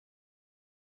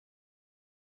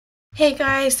Hey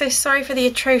guys, so sorry for the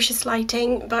atrocious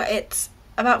lighting, but it's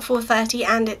about 4:30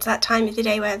 and it's that time of the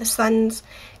day where the sun's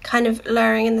kind of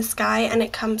lowering in the sky and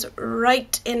it comes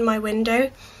right in my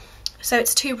window. So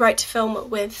it's too bright to film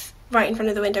with right in front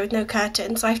of the window with no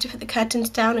curtains, so I have to put the curtains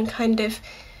down and kind of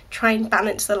try and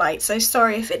balance the light. So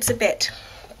sorry if it's a bit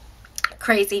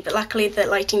crazy, but luckily the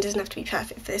lighting doesn't have to be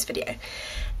perfect for this video.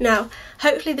 Now,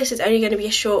 hopefully this is only going to be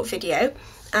a short video,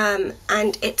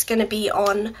 and it's going to be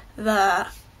on the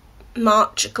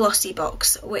March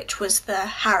Glossybox, which was the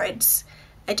Harrods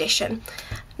edition.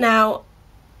 Now,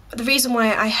 the reason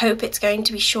why I hope it's going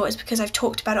to be short is because I've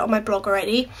talked about it on my blog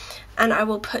already, and I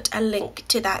will put a link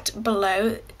to that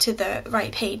below, to the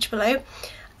right page below.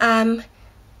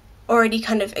 Already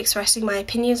kind of expressing my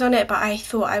opinions on it, but I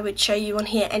thought I would show you on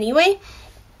here anyway.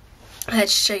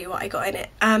 Let's show you what I got in it.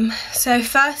 So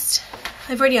first,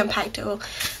 I've already unpacked it all,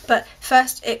 but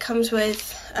first it comes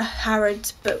with a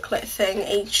Harrods booklet thing,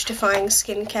 age-defying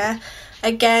skincare.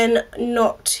 Again,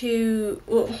 not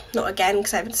again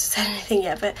because I haven't said anything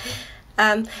yet, but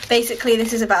basically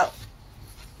this is about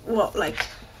what, like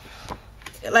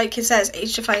it says,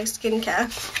 age-defying skincare,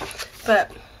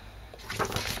 but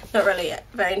not really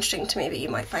very interesting to me, but you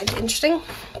might find it interesting.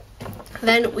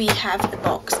 Then we have the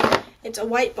box. It's a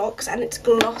white box and it's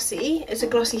glossy. It's a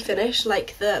glossy finish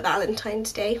like the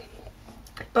Valentine's Day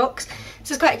box.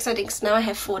 This is quite exciting because now I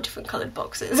have 4 different coloured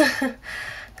boxes. I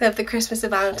have the Christmas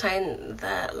and Valentine,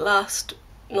 the last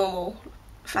normal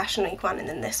Fashion Week one, and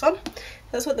then this one.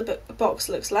 That's what the box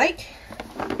looks like.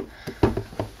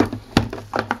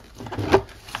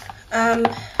 And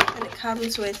it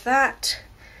comes with that.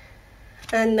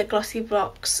 And the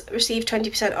Glossybox, receive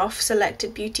 20% off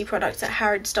selected beauty products at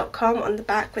harrods.com on the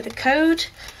back with a code,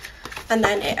 and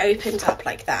then it opens up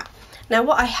like that. Now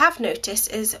what I have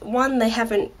noticed is, one, they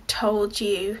haven't told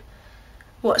you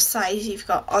what size you've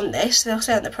got on this. They'll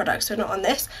say on the products, but not on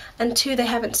this. And 2, they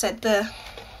haven't said the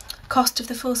cost of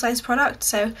the full size product,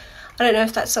 so I don't know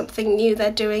if that's something new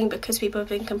they're doing because people have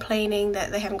been complaining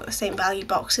that they haven't got the same value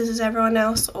boxes as everyone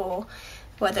else, or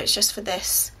whether it's just for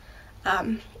this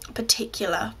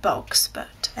particular box.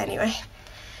 But anyway,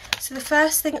 so the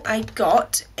first thing I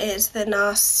got is the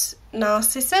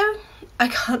Narciso, I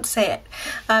can't say it,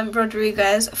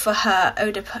 Rodriguez for her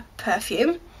eau de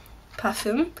perfume.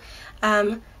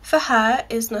 For her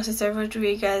is Narciso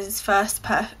Rodriguez's first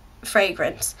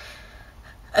fragrance,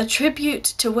 a tribute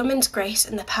to women's grace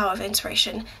and the power of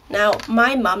inspiration. Now,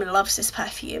 my mum loves this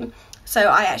perfume, so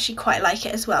I actually quite like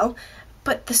it as well.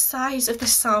 But the size of the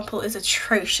sample is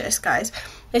atrocious, guys.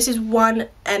 This is 1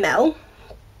 ml,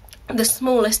 the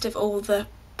smallest of all the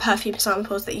perfume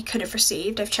samples that you could have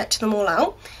received. I've checked them all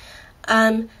out.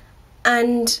 And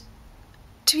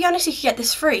to be honest, you could get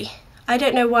this free. I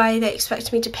don't know why they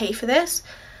expect me to pay for this.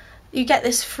 You get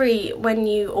this free when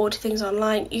you order things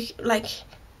online.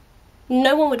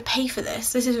 No one would pay for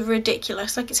this. This is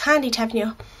ridiculous. Like, it's handy to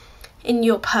have in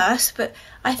your purse, but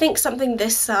I think something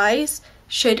this size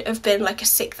should have been like a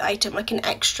 6th item, like an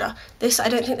extra. This, I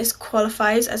don't think this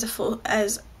qualifies as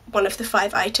one of the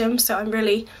 5 items, so I'm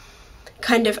really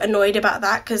kind of annoyed about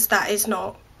that, because that is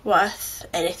not worth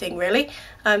anything really.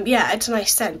 Yeah, it's a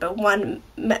nice scent, but 1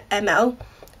 ml,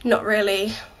 not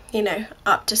really,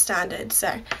 up to standard, so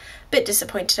a bit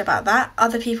disappointed about that.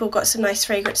 Other people got some nice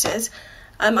fragrances.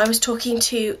 I was talking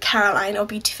to Caroline, or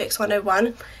Beauty Fix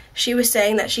 101. She was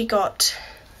saying that she got,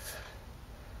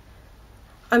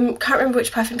 I can't remember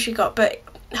which perfume she got, but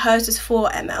hers was 4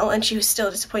 ml and she was still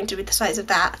disappointed with the size of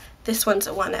that. This one's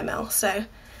at 1 ml, so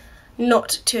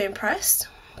not too impressed.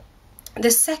 The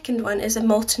second one is a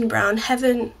Molten Brown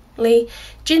Heavenly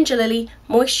Ginger Lily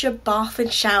Moisture Bath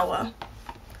and Shower.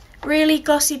 Really,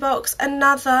 Glossybox,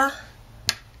 another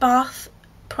bath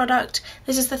product.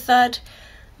 This is the 3rd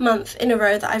month in a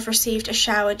row that I've received a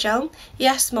shower gel.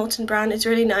 Yes, Molten Brown is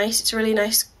really nice. It's a really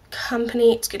nice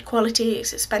company. It's good quality.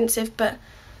 It's expensive, but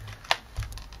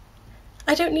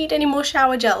I don't need any more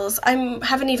shower gels. I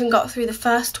haven't even got through the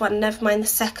first one, never mind the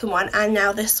second one, and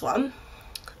now this one.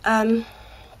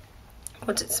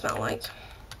 What does it smell like?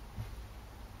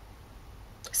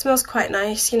 It smells quite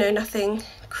nice, nothing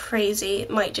crazy.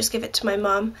 Might just give it to my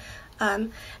mum.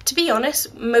 To be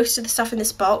honest, most of the stuff in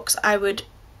this box I would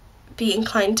be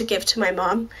inclined to give to my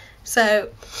mum, so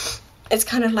it's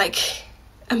kind of like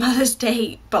a Mother's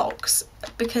Day box,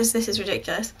 because this is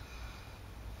ridiculous.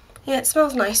 Yeah, it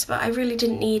smells nice, but I really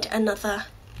didn't need another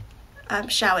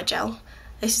shower gel.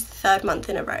 This is the 3rd month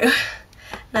in a row.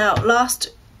 Now,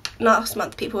 last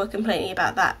month people were complaining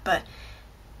about that,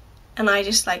 and I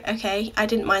just okay, I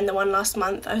didn't mind the one last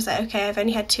month. I was like, okay, I've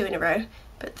only had 2 in a row,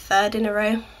 but 3rd in a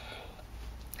row,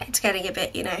 it's getting a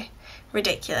bit,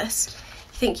 ridiculous.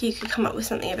 think you could come up with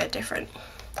something a bit different.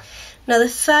 Now the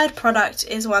third product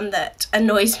is one that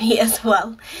annoys me as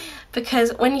well,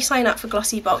 because when you sign up for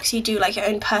Glossybox you do like your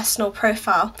own personal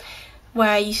profile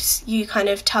where you kind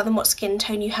of tell them what skin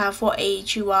tone you have, what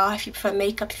age you are, if you prefer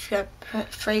makeup, if you prefer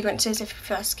fragrances, if you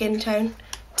prefer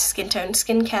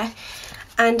skincare.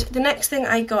 And the next thing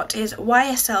I got is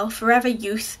YSL Forever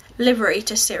Youth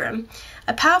Liberator Serum,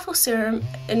 a powerful serum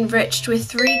enriched with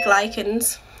 3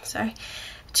 glycans,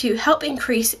 to help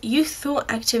increase youthful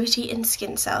activity in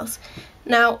skin cells.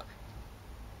 Now,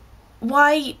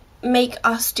 why make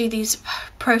us do these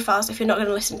profiles if you're not going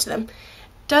to listen to them?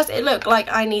 Does it look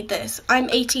like I need this? I'm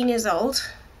 18 years old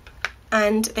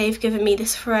and they've given me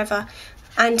this Forever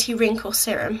Anti-Wrinkle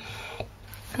Serum.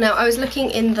 Now, I was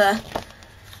looking in the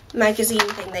magazine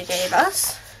thing they gave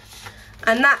us,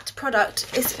 and that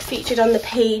product is featured on the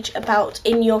page about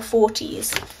in your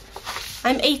 40s.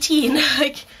 I'm 18,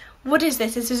 like, what is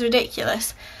this? This is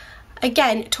ridiculous.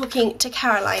 Again, talking to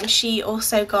Caroline, she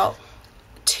also got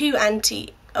two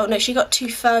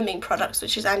firming products,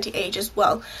 which is anti-age as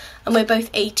well, and we're both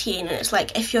 18, and it's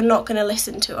like, if you're not going to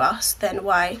listen to us, then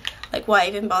why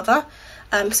even bother?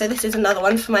 So this is another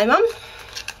one for my mum,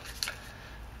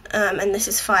 and this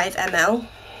is 5 ml.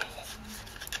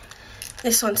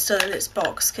 This one's still in its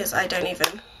box because I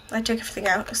took everything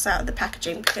out of the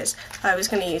packaging because I was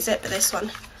going to use it, but this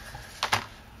one,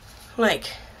 like,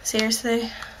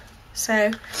 seriously? So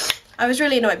I was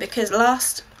really annoyed because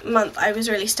last month I was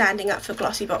really standing up for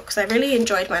Glossybox. I really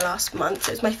enjoyed my last month.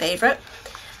 It was my favourite,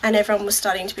 and everyone was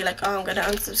starting to be like, oh, I'm going to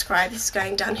unsubscribe, this is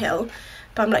going downhill.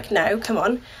 But I'm like, no, come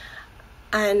on.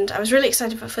 And I was really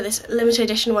excited for this limited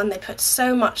edition one. They made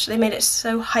it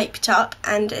so hyped up,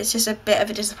 and it's just a bit of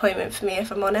a disappointment for me,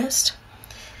 if I'm honest.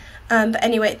 But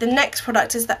anyway, the next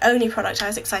product is the only product I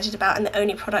was excited about and the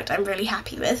only product I'm really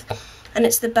happy with, and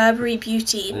it's the Burberry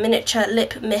Beauty Miniature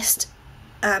Lip Mist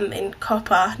in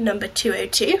copper number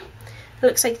 202. It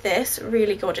looks like this,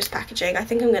 really gorgeous packaging. I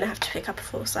think I'm going to have to pick up a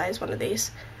full size one of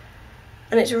these,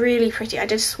 and it's really pretty. I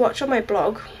did a swatch on my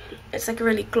blog. It's like a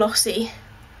really glossy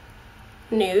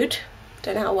nude.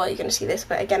 Don't know how well you're going to see this,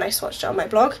 but again, I swatched it on my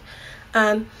blog.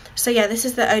 So yeah, this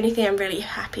is the only thing I'm really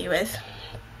happy with.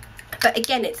 But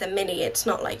again, it's a mini, it's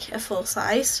not like a full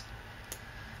size.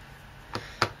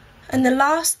 And the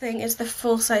last thing is the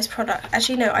full size product.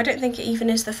 Actually, no, I don't think it even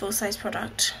is the full size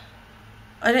product.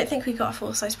 I don't think we got a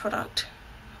full size product,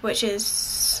 which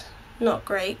is not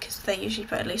great because they usually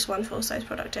put at least one full size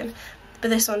product in. But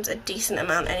this one's a decent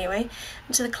amount anyway.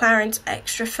 And so the Clarins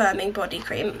Extra Firming Body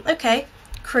Cream. Okay,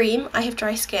 cream, I have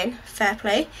dry skin, fair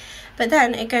play. But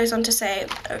then it goes on to say,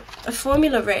 a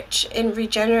formula rich in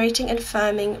regenerating and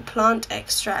firming plant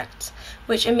extracts,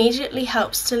 which immediately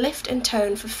helps to lift and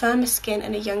tone for firmer skin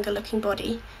and a younger looking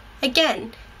body.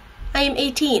 Again, I am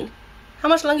 18. How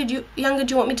much younger do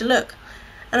you want me to look?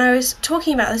 And I was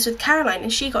talking about this with Caroline,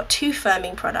 and she got 2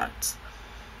 firming products.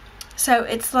 So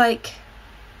it's like,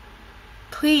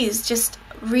 please just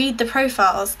read the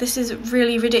profiles. This is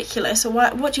really ridiculous. So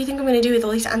what do you think I'm going to do with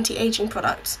all these anti-aging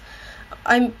products?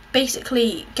 I'm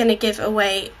basically going to give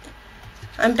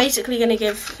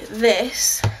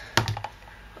this,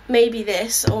 maybe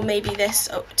this, or maybe this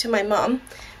to my mum.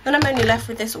 Then I'm only left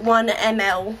with this 1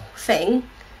 ml thing,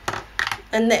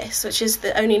 and this, which is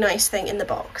the only nice thing in the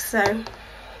box. So,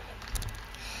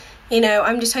 you know,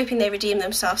 I'm just hoping they redeem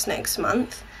themselves next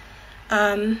month.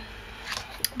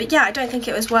 But yeah, I don't think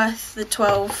it was worth the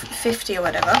 $12.50 or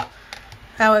whatever,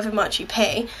 however much you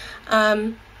pay.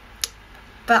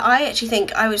 But I actually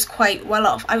think I was quite well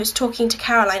off. I was talking to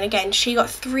Caroline again. She got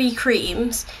 3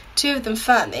 creams, 2 of them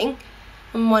firming,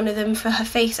 and 1 of them for her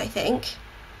face, I think.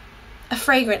 A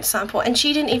fragrance sample, and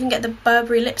she didn't even get the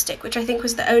Burberry lipstick, which I think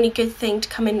was the only good thing to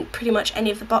come in pretty much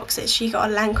any of the boxes. She got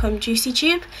a Lancome Juicy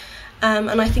Tube,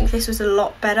 and I think this was a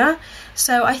lot better.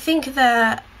 So I think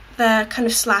they're kind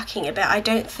of slacking a bit. I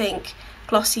don't think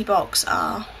Glossybox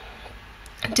are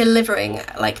delivering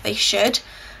like they should.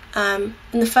 In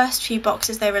the first few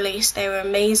boxes they released, they were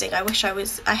amazing. I wish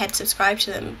I had subscribed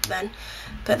to them then,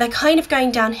 but they're kind of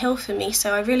going downhill for me,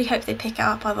 so I really hope they pick it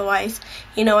up. Otherwise,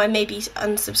 you know, I may be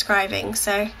unsubscribing.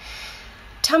 So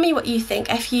tell me what you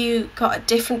think. If you got a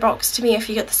different box to me, if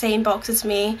you got the same box as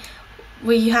me,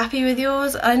 were you happy with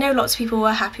yours? I know lots of people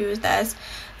were happy with theirs.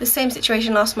 The same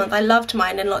situation last month. I loved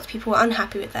mine, and lots of people were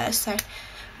unhappy with theirs. So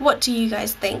what do you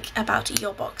guys think about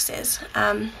your boxes?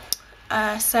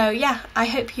 So yeah, I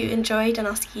hope you enjoyed, and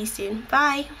I'll see you soon.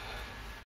 Bye!